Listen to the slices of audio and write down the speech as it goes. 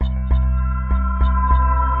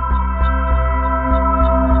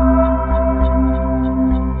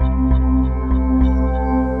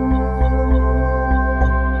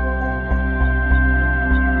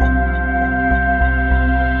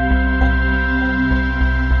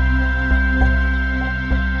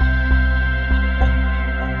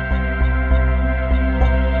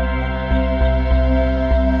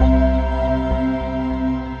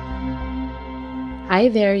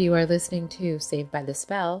there, you are listening to Saved by the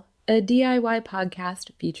Spell, a DIY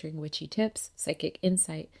podcast featuring witchy tips, psychic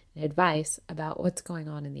insight, and advice about what's going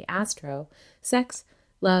on in the astro, sex,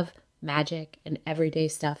 love, magic, and everyday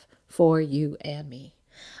stuff for you and me.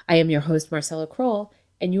 I am your host, Marcella Kroll,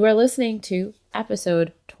 and you are listening to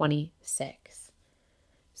episode 26.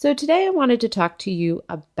 So today I wanted to talk to you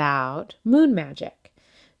about moon magic.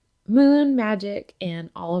 Moon magic and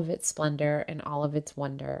all of its splendor and all of its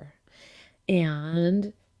wonder.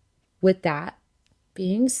 And with that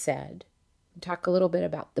being said, talk a little bit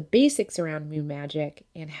about the basics around moon magic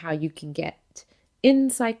and how you can get in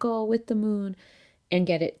cycle with the moon and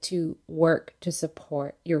get it to work to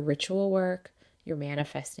support your ritual work, your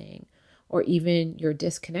manifesting, or even your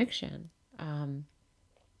disconnection.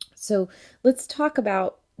 So let's talk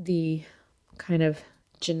about the kind of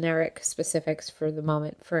generic specifics for the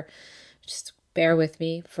moment. Just bear with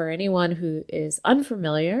me. For anyone who is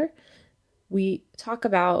unfamiliar, we talk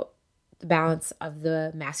about the balance of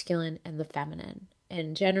the masculine and the feminine.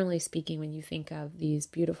 And generally speaking, when you think of these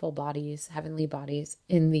beautiful bodies, heavenly bodies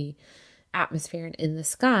in the atmosphere and in the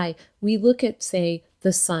sky, we look at, say,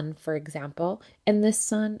 the sun, for example, and the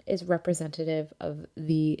sun is representative of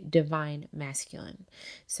the divine masculine.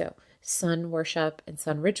 So sun worship and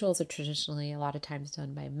sun rituals are traditionally a lot of times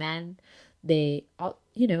done by men. They all,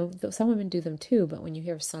 some women do them too, but when you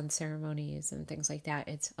hear sun ceremonies and things like that,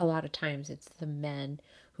 it's a lot of times it's the men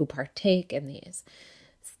who partake in these.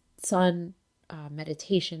 Sun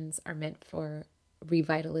meditations are meant for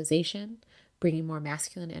revitalization, bringing more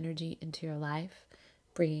masculine energy into your life,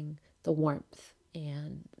 bringing the warmth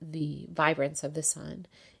and the vibrance of the sun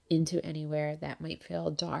into anywhere that might feel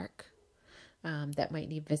dark, that might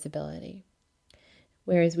need visibility.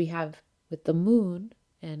 Whereas we have with the moon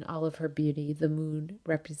and all of her beauty, the moon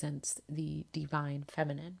represents the divine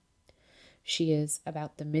feminine. She is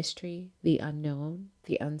about the mystery, the unknown,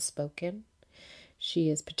 the unspoken.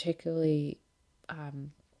 She is particularly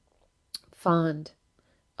fond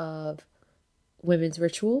of women's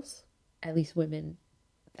rituals, at least women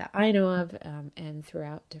that I know of, and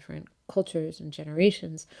throughout different cultures and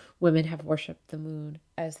generations, women have worshipped the moon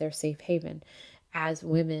as their safe haven, as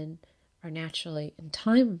women are naturally in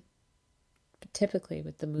time, typically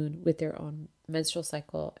with the moon, with their own menstrual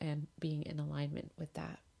cycle and being in alignment with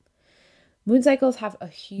that. Moon cycles have a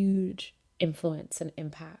huge influence and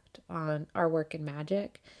impact on our work in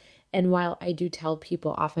magic. And while I do tell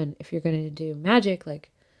people often, if you're going to do magic,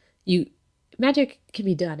 magic can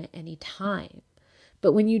be done at any time.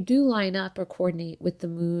 But when you do line up or coordinate with the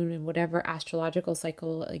moon and whatever astrological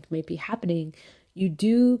cycle may be happening, you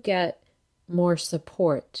do get more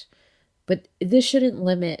support. But this shouldn't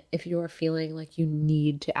limit if you're feeling like you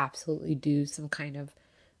need to absolutely do some kind of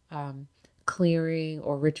clearing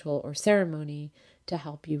or ritual or ceremony to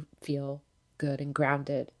help you feel good and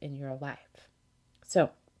grounded in your life.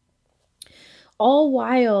 So, all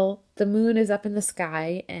while the moon is up in the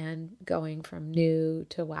sky and going from new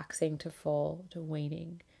to waxing to full to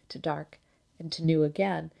waning to dark and to new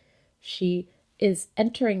again, she is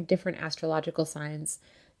entering different astrological signs,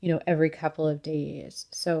 every couple of days.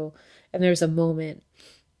 So, and there's a moment,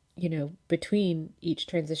 between each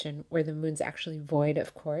transition where the moon's actually void,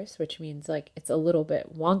 of course, which means it's a little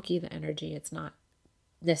bit wonky, the energy. It's not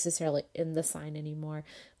necessarily in the sign anymore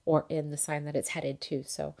or in the sign that it's headed to.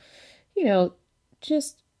 So,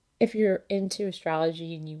 just if you're into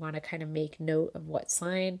astrology and you want to kind of make note of what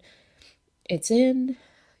sign it's in,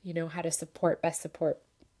 how to best support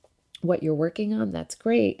what you're working on, that's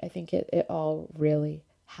great. I think it all really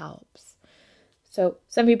helps. So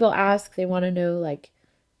some people ask, they want to know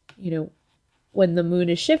when the moon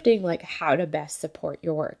is shifting, how to best support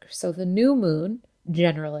your work. So the new moon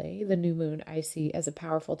I see as a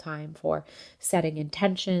powerful time for setting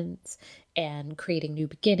intentions and creating new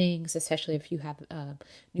beginnings, especially if you have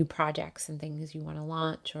new projects and things you want to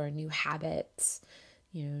launch or new habits.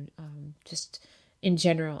 Just in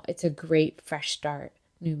general, it's a great fresh start.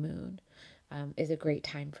 New moon is a great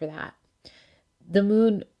time for that. The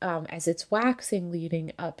moon, as it's waxing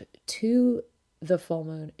leading up to the full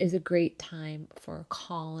moon, is a great time for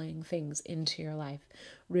calling things into your life.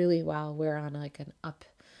 Really, while we're on an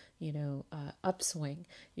upswing,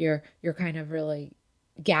 you're kind of really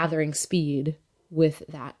gathering speed with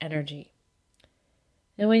that energy.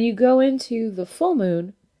 And when you go into the full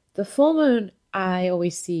moon I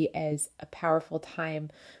always see as a powerful time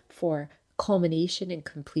for culmination and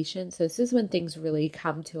completion. So this is when things really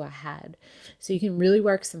come to a head. So you can really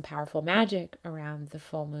work some powerful magic around the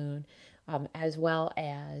full moon, as well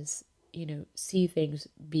as, see things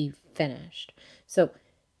be finished. So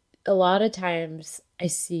a lot of times I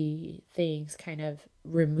see things kind of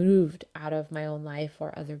removed out of my own life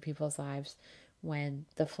or other people's lives when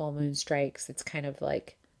the full moon strikes. It's kind of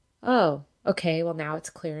like, oh, okay, well, now it's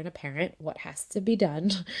clear and apparent what has to be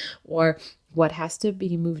done or what has to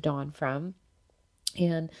be moved on from.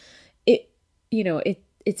 And it,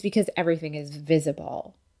 it's because everything is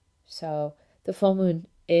visible. So the full moon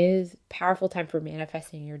is a powerful time for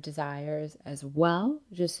manifesting your desires as well,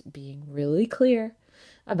 just being really clear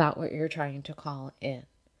about what you're trying to call in.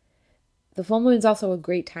 The full moon is also a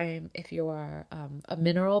great time if you are a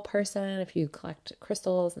mineral person, if you collect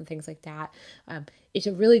crystals and things like that. It's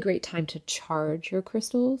a really great time to charge your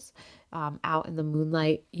crystals out in the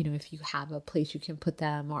moonlight. If you have a place you can put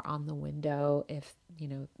them, or on the window, if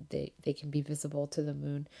they can be visible to the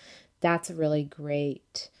moon. That's a really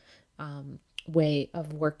great way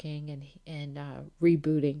of working and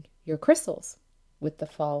rebooting your crystals with the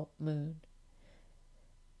full moon.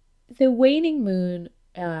 The waning moon,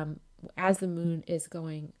 as the moon is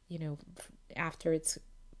going, after it's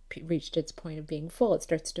reached its point of being full, it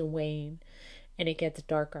starts to wane and it gets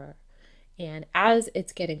darker. And as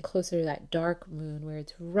it's getting closer to that dark moon where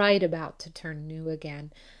it's right about to turn new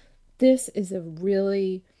again, this is a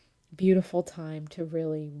really beautiful time to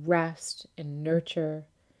really rest and nurture,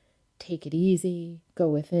 take it easy, go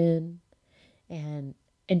within, and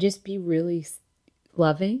just be really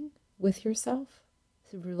loving with yourself.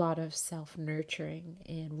 It's a lot of self-nurturing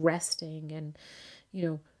and resting and,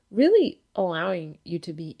 really allowing you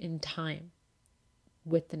to be in time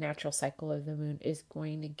with the natural cycle of the moon is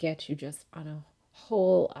going to get you just on a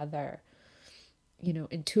whole other,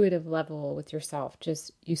 intuitive level with yourself.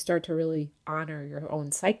 Just you start to really honor your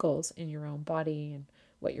own cycles in your own body and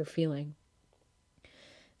what you're feeling.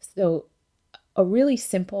 So a really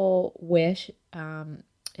simple wish and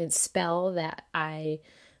spell that I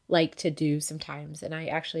like to do sometimes, and I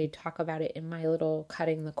actually talk about it in my little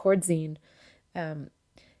Cutting the Cord zine,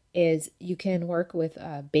 is you can work with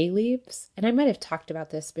bay leaves. And I might have talked about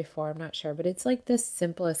this before, I'm not sure, but it's like the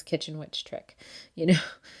simplest kitchen witch trick,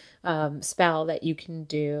 spell that you can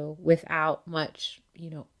do without much,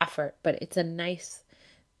 effort. But it's a nice,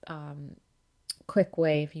 quick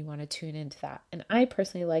way if you want to tune into that. And I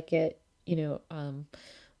personally like it, on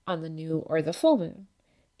the new or the full moon.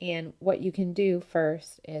 And what you can do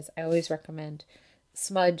first is I always recommend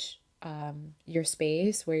smudge your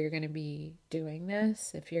space where you're going to be doing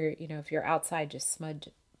this. If you're outside, just smudge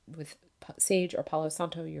with sage or Palo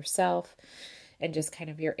Santo yourself and just kind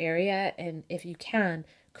of your area. And if you can,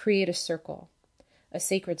 create a circle, a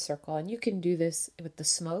sacred circle. And you can do this with the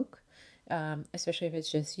smoke, especially if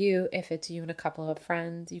it's just you. If it's you and a couple of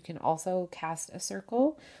friends, you can also cast a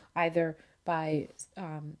circle either by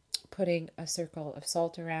putting a circle of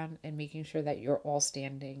salt around and making sure that you're all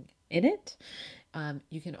standing in it.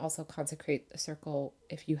 You can also consecrate a circle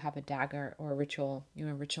if you have a dagger or a ritual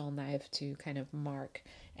knife to kind of mark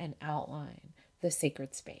and outline the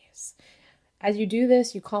sacred space. As you do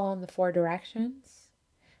this, you call on the four directions,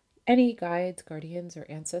 any guides, guardians, or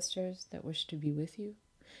ancestors that wish to be with you.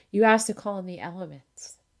 You ask to call on the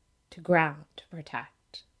elements to ground, to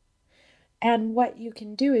protect. And what you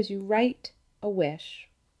can do is you write a wish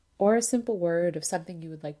or a simple word of something you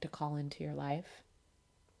would like to call into your life.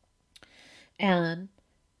 And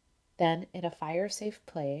then in a fire-safe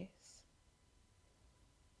place,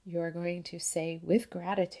 you're going to say with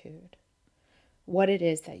gratitude what it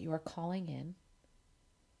is that you are calling in,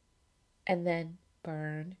 and then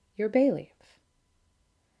burn your bay leaf.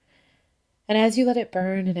 And as you let it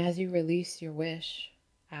burn and as you release your wish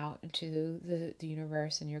out into the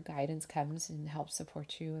universe and your guidance comes and helps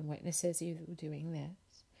support you and witnesses you doing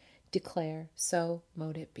this, declare, so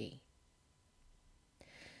mote it be.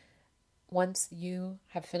 Once you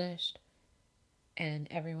have finished and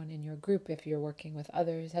everyone in your group, if you're working with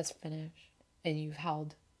others, has finished and you've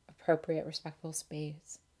held appropriate, respectful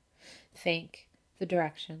space, thank the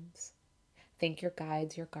directions, thank your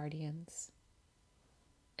guides, your guardians,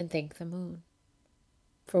 and thank the moon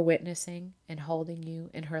for witnessing and holding you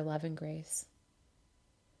in her love and grace.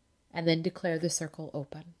 And then declare the circle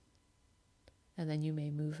open. And then you may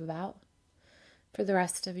move about for the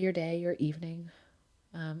rest of your day, your evening,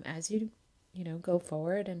 as you go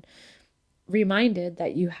forward, and reminded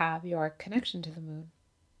that you have your connection to the moon.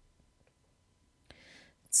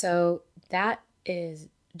 So that is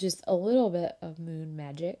just a little bit of moon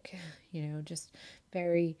magic, just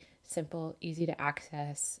very simple, easy to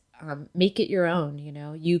access. Make it your own,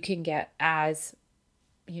 you can get as,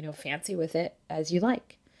 fancy with it as you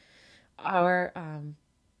like.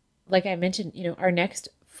 Like I mentioned, our next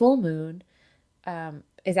full moon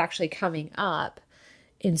is actually coming up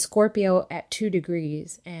in Scorpio at 2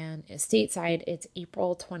 degrees, and stateside it's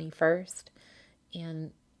April 21st.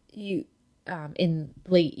 and you in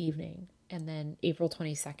late evening, and then April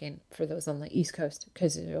 22nd for those on the East Coast,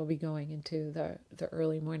 because it'll be going into the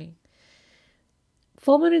early morning.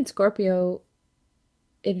 Full moon in Scorpio,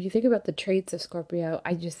 if you think about the traits of Scorpio,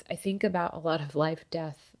 I think about a lot of life,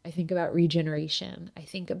 death. I think about regeneration. I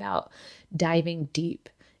think about diving deep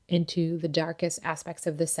into the darkest aspects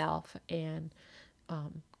of the self and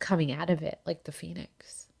coming out of it like the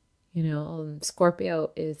phoenix.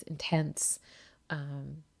 Scorpio is intense,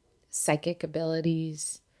 psychic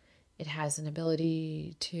abilities. It has an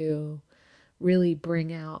ability to really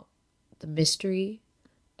bring out the mystery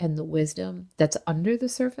and the wisdom that's under the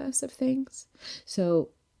surface of things. So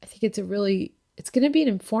I think it's going to be an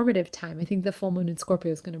informative time. I think the full moon in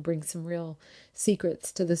Scorpio is going to bring some real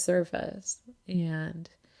secrets to the surface, and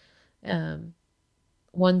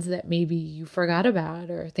ones that maybe you forgot about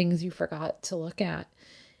or things you forgot to look at.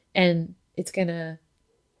 And it's going to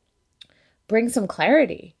bring some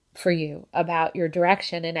clarity for you about your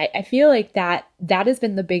direction. And I feel like that has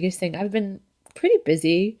been the biggest thing. I've been pretty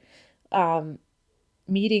busy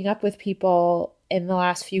meeting up with people in the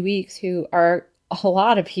last few weeks who are a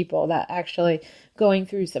lot of people that actually going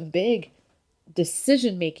through some big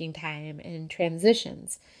decision-making time and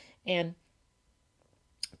transitions. And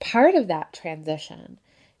part of that transition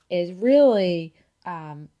is really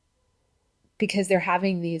because they're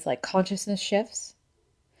having these like consciousness shifts.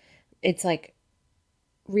 It's like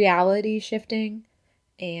reality shifting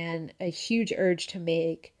and a huge urge to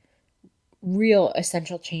make real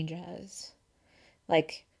essential changes.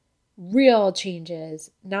 Like real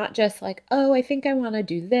changes, not just like, oh, I think I want to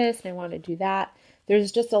do this and I want to do that.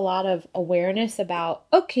 There's just a lot of awareness about,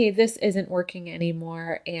 okay, this isn't working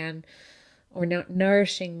anymore and or not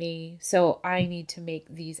nourishing me. So I need to make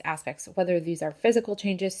these aspects, whether these are physical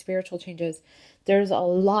changes, spiritual changes. There's a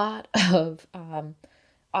lot of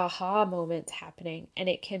aha moments happening, and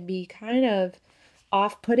it can be kind of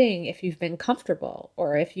off-putting if you've been comfortable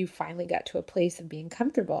or if you finally got to a place of being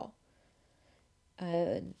comfortable.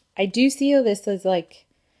 I do see this as like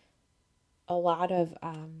a lot of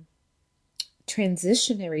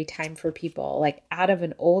transitionary time for people, like out of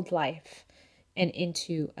an old life and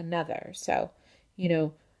into another. So,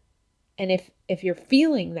 and if you're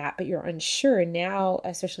feeling that, but you're unsure now,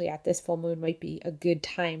 especially at this full moon, might be a good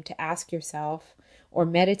time to ask yourself or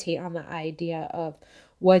meditate on the idea of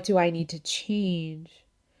what do I need to change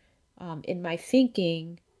in my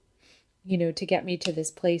thinking, to get me to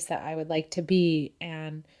this place that I would like to be.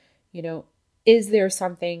 And, is there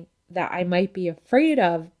something that I might be afraid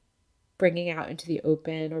of bringing out into the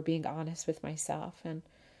open or being honest with myself? And,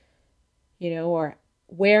 or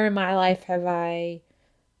where in my life have I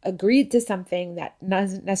agreed to something that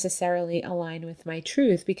doesn't necessarily align with my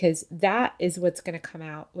truth? Because that is what's going to come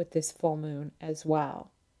out with this full moon as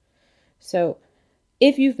well. So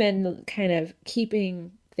if you've been kind of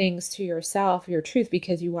keeping things to yourself, your truth,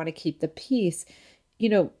 because you want to keep the peace,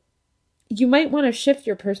 you might want to shift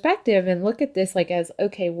your perspective and look at this like as,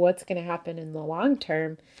 okay, what's going to happen in the long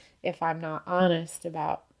term if I'm not honest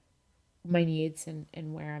about my needs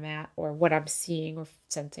and where I'm at or what I'm seeing or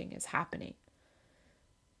sensing is happening.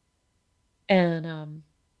 And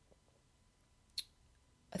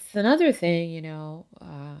it's another thing,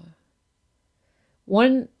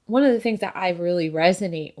 one of the things that I really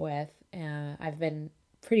resonate with, I've been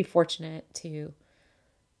pretty fortunate to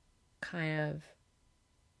kind of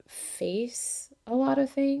face a lot of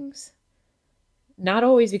things. Not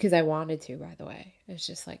always because I wanted to, by the way. It's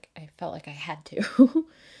just like I felt like I had to.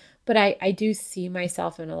 But I do see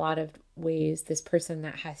myself in a lot of ways, this person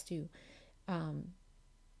that has to,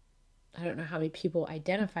 I don't know how many people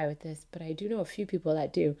identify with this, but I do know a few people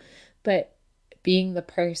that do. But being the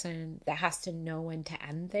person that has to know when to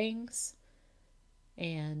end things,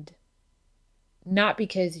 and not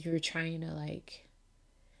because you're trying to like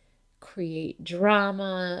create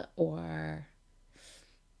drama or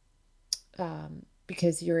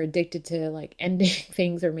because you're addicted to like ending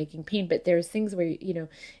things or making pain, but there's things where,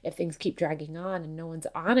 if things keep dragging on and no one's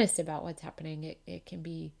honest about what's happening, it can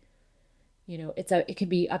be, it can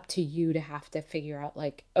be up to you to have to figure out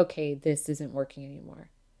like, okay, this isn't working anymore.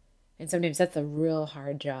 And sometimes that's a real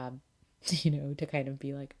hard job, to kind of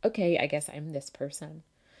be like, okay, I guess I'm this person.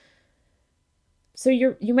 So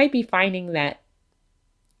you might be finding that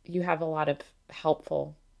you have a lot of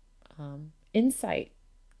helpful insight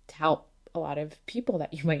to help a lot of people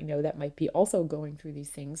that you might know that might be also going through these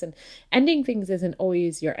things. And ending things isn't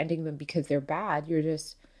always you're ending them because they're bad. You're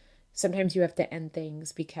just, sometimes you have to end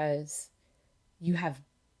things because you have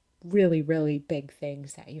really, really big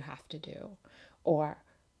things that you have to do, or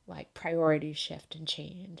like priorities shift and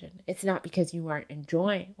change. And it's not because you aren't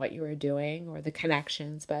enjoying what you were doing or the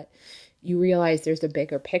connections, but you realize there's a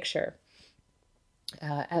bigger picture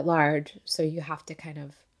at large. So you have to kind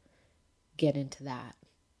of get into that.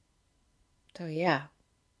 So yeah,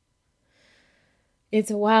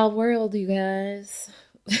 it's a wild world, you guys.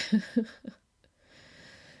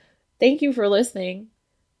 Thank you for listening.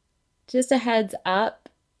 Just a heads up,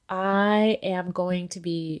 I am going to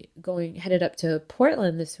be headed up to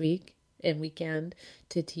Portland this week and weekend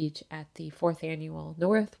to teach at the 4th annual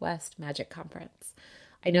Northwest Magic Conference.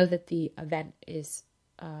 I know that the event is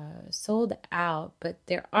sold out, but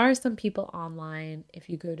there are some people online. If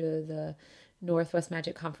you go to the Northwest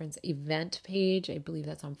Magic Conference event page, I believe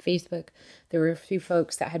that's on Facebook, there were a few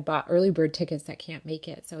folks that had bought early bird tickets that can't make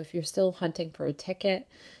it. So if you're still hunting for a ticket,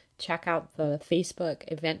 check out the Facebook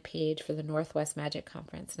event page for the Northwest Magic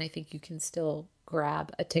Conference. And I think you can still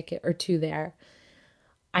grab a ticket or two there.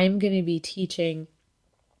 I'm going to be teaching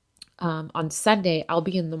on Sunday. I'll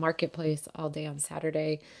be in the marketplace all day on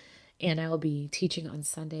Saturday. And I'll be teaching on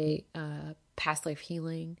Sunday past life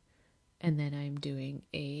healing. And then I'm doing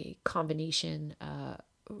a combination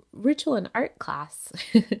ritual and art class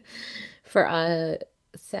for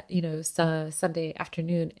Sunday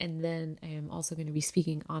afternoon. And then I am also going to be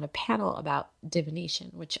speaking on a panel about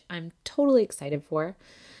divination, which I'm totally excited for.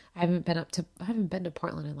 I haven't been to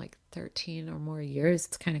Portland in like 13 or more years.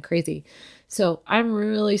 It's kind of crazy. So I'm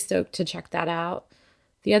really stoked to check that out.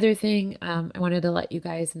 The other thing I wanted to let you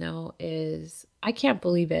guys know is I can't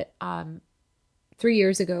believe it. 3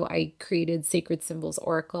 years ago, I created Sacred Symbols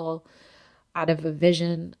Oracle out of a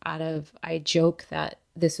vision, I joke that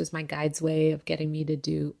this was my guide's way of getting me to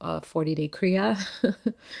do a 40-day Kriya.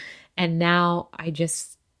 And now I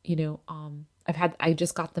just, I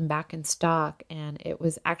just got them back in stock, and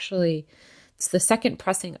it's the second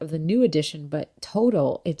pressing of the new edition, but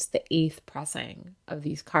total, it's the 8th pressing of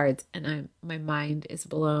these cards, and my mind is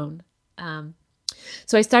blown.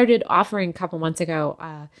 So I started offering a couple months ago,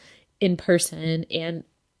 in person and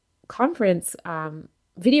conference,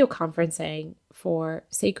 video conferencing for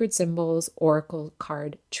Sacred Symbols Oracle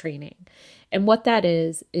card training. And what that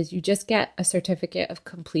is you just get a certificate of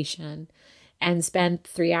completion and spend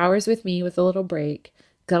 3 hours with me with a little break,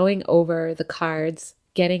 going over the cards,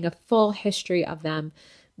 getting a full history of them,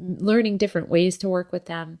 learning different ways to work with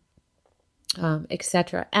them,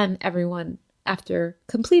 etc. And everyone, after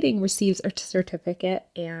completing, receives a certificate.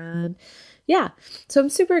 And yeah, so I'm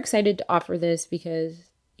super excited to offer this because,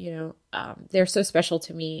 they're so special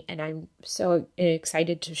to me, and I'm so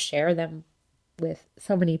excited to share them with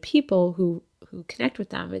so many people who connect with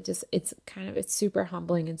them. It's super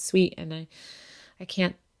humbling and sweet. And I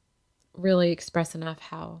can't really express enough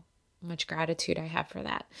how much gratitude I have for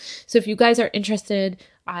that. So if you guys are interested,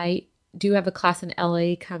 I do have a class in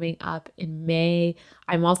LA coming up in May.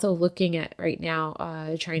 I'm also looking at right now,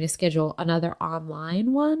 trying to schedule another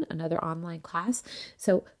online class.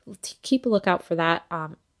 So keep a lookout for that.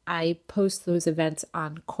 I post those events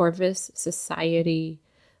on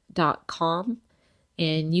corvussociety.com,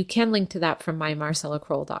 and you can link to that from my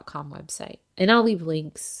marcellacroll.com website. And I'll leave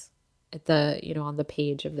links at on the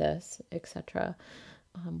page of this, etc.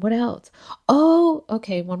 What else? Oh,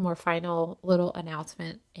 okay. One more final little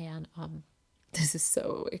announcement. And this is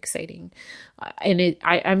so exciting.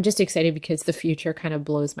 I'm just excited because the future kind of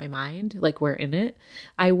blows my mind. Like, we're in it.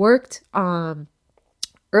 I worked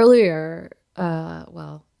earlier,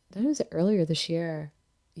 that was earlier this year.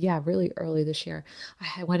 Yeah, really early this year.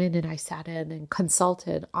 I went in and I sat in and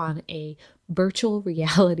consulted on a virtual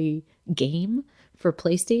reality game for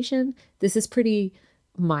PlayStation. This is pretty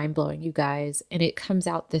mind-blowing, you guys, and it comes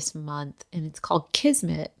out this month, and it's called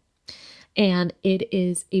Kismet, and it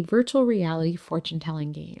is a virtual reality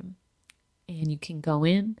fortune-telling game. And you can go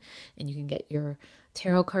in and you can get your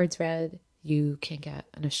tarot cards read, you can get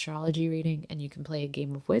an astrology reading, and you can play a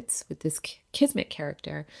game of wits with this Kismet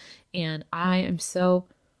character. And I am so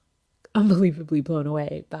unbelievably blown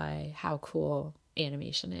away by how cool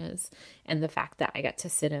animation is, and the fact that I got to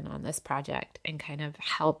sit in on this project and kind of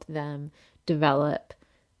help them develop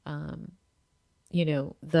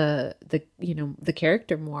the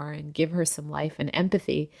character more and give her some life and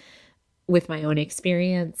empathy with my own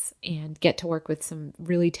experience, and get to work with some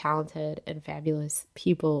really talented and fabulous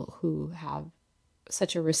people who have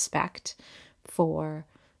such a respect for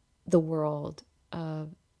the world of,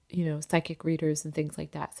 psychic readers and things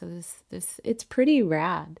like that. So it's pretty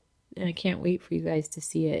rad. And I can't wait for you guys to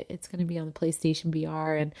see it. It's going to be on the PlayStation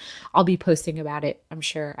VR, and I'll be posting about it, I'm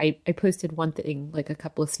sure. I posted one thing, like a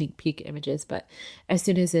couple of sneak peek images, but as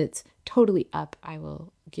soon as it's totally up, I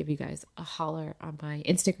will give you guys a holler on my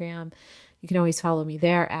Instagram. You can always follow me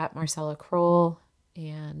there at Marcella Kroll.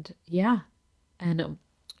 And yeah, and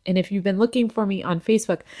if you've been looking for me on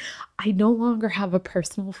Facebook, I no longer have a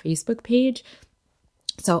personal Facebook page.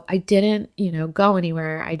 So I didn't, go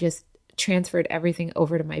anywhere. I just transferred everything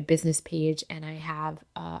over to my business page, and I have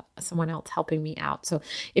someone else helping me out. So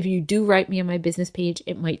if you do write me on my business page,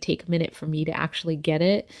 it might take a minute for me to actually get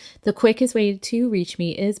it. The quickest way to reach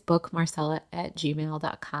me is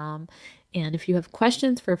bookmarcella@gmail.com. And if you have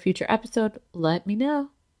questions for a future episode, let me know.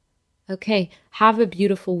 Okay, have a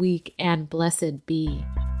beautiful week and blessed be.